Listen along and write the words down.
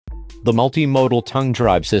The multimodal tongue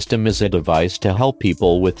drive system is a device to help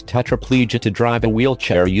people with tetraplegia to drive a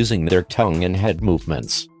wheelchair using their tongue and head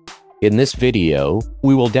movements. In this video,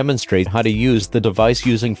 we will demonstrate how to use the device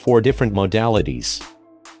using 4 different modalities.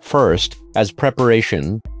 First, as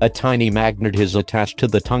preparation, a tiny magnet is attached to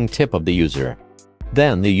the tongue tip of the user.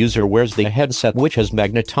 Then the user wears the headset, which has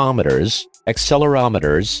magnetometers,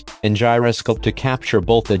 accelerometers, and gyroscope to capture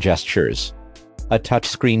both the gestures. A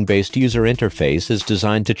touchscreen-based user interface is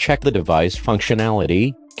designed to check the device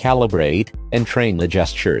functionality, calibrate, and train the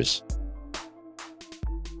gestures.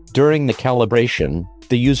 During the calibration,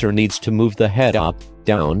 the user needs to move the head up,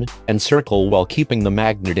 down, and circle while keeping the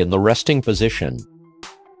magnet in the resting position.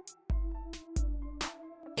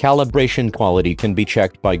 Calibration quality can be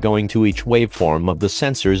checked by going to each waveform of the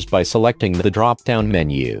sensors by selecting the drop-down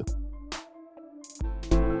menu.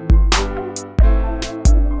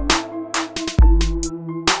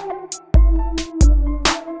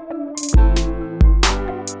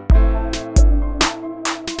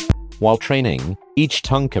 While training, each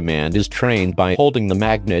tongue command is trained by holding the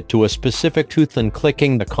magnet to a specific tooth and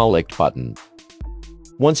clicking the collect button.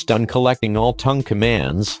 Once done collecting all tongue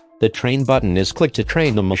commands, the train button is clicked to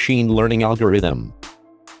train the machine learning algorithm.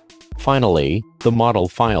 Finally, the model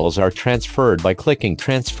files are transferred by clicking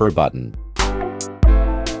transfer button.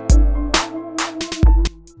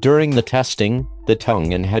 During the testing, the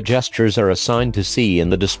tongue and head gestures are assigned to see in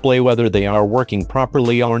the display whether they are working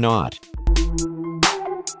properly or not.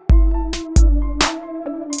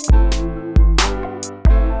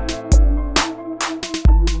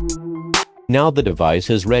 Now the device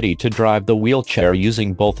is ready to drive the wheelchair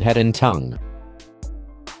using both head and tongue.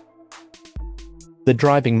 The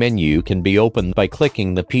driving menu can be opened by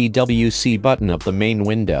clicking the PWC button of the main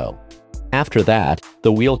window. After that,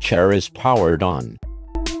 the wheelchair is powered on.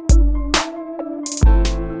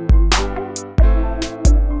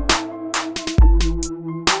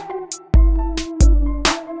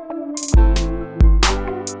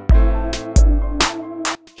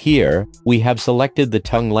 Here, we have selected the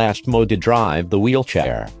tongue latch mode to drive the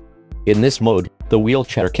wheelchair. In this mode, the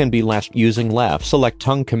wheelchair can be latched using left select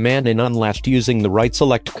tongue command and unlatched using the right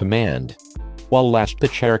select command. While latched, the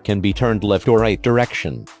chair can be turned left or right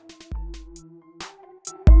direction.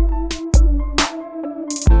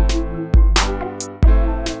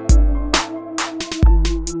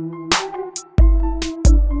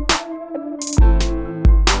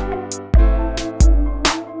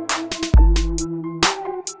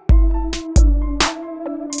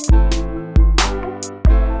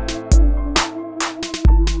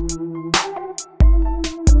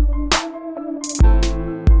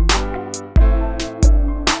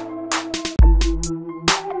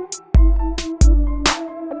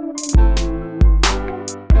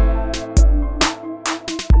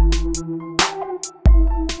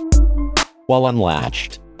 While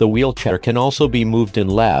unlatched, the wheelchair can also be moved in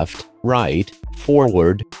left, right,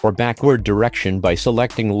 forward, or backward direction by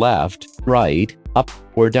selecting left, right, up,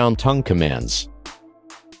 or down tongue commands.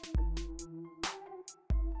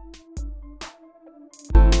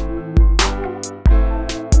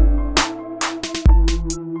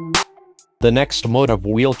 The next mode of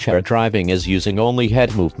wheelchair driving is using only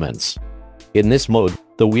head movements. In this mode,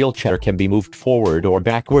 the wheelchair can be moved forward or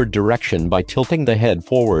backward direction by tilting the head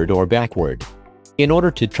forward or backward. In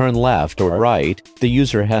order to turn left or right, the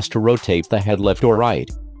user has to rotate the head left or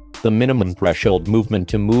right. The minimum threshold movement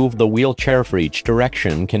to move the wheelchair for each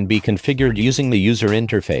direction can be configured using the user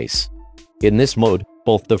interface. In this mode,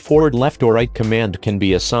 both the forward left or right command can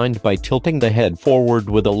be assigned by tilting the head forward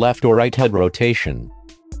with a left or right head rotation.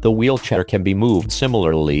 The wheelchair can be moved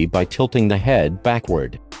similarly by tilting the head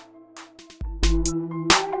backward.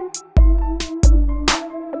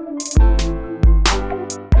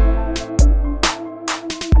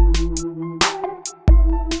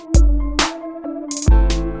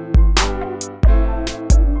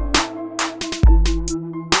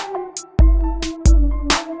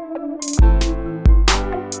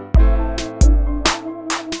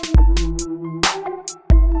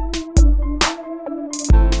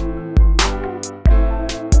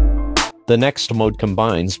 The next mode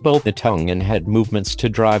combines both the tongue and head movements to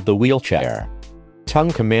drive the wheelchair.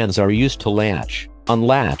 Tongue commands are used to latch,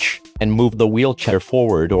 unlatch, and move the wheelchair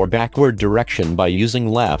forward or backward direction by using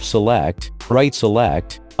left select, right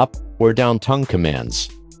select, up, or down tongue commands.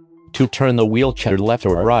 To turn the wheelchair left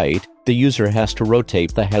or right, the user has to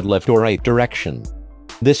rotate the head left or right direction.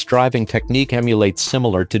 This driving technique emulates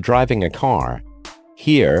similar to driving a car.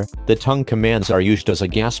 Here, the tongue commands are used as a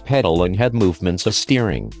gas pedal and head movements as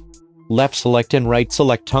steering. Left select and right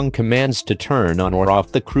select tongue commands to turn on or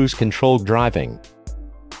off the cruise control driving.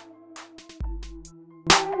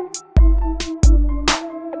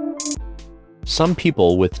 Some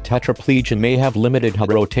people with tetraplegia may have limited head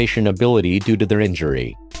rotation ability due to their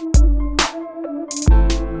injury.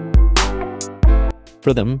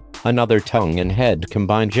 For them, another tongue and head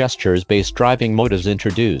combined gestures-based driving mode is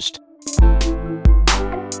introduced.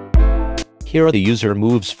 Here the user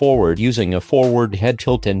moves forward using a forward head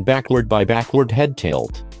tilt and backward by backward head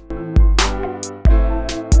tilt.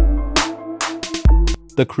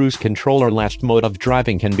 The cruise control or last mode of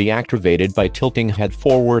driving can be activated by tilting head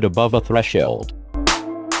forward above a threshold.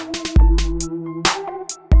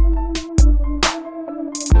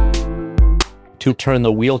 To turn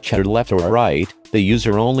the wheelchair left or right, the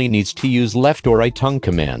user only needs to use left or right tongue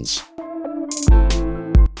commands.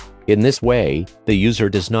 In this way, the user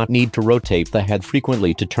does not need to rotate the head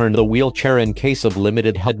frequently to turn the wheelchair in case of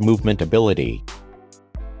limited head movement ability.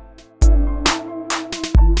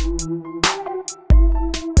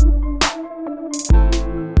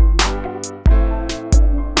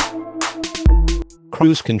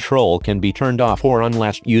 Cruise control can be turned off or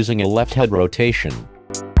unlatched using a left head rotation.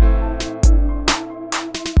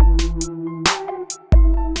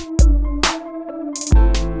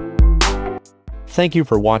 Thank you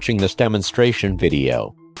for watching this demonstration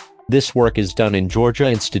video. This work is done in Georgia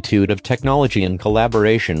Institute of Technology in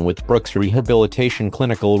collaboration with Brooks Rehabilitation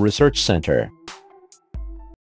Clinical Research Center.